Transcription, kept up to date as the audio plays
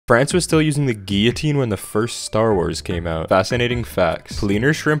France was still using the guillotine when the first Star Wars came out. Fascinating facts.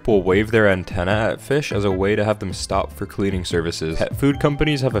 Cleaner shrimp will wave their antenna at fish as a way to have them stop for cleaning services. Pet food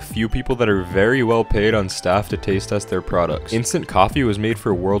companies have a few people that are very well paid on staff to taste test their products. Instant coffee was made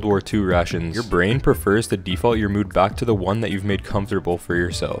for World War II rations. Your brain prefers to default your mood back to the one that you've made comfortable for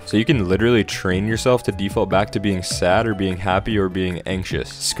yourself. So you can literally train yourself to default back to being sad or being happy or being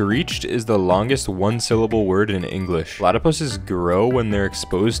anxious. Screeched is the longest one-syllable word in English. Platypuses grow when they're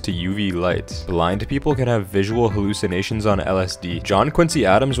exposed to UV lights. Blind people can have visual hallucinations on LSD. John Quincy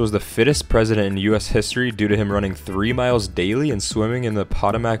Adams was the fittest president in US history due to him running 3 miles daily and swimming in the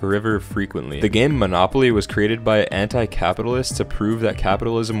Potomac River frequently. The game Monopoly was created by anti-capitalists to prove that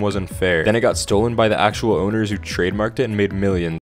capitalism was unfair. Then it got stolen by the actual owners who trademarked it and made millions.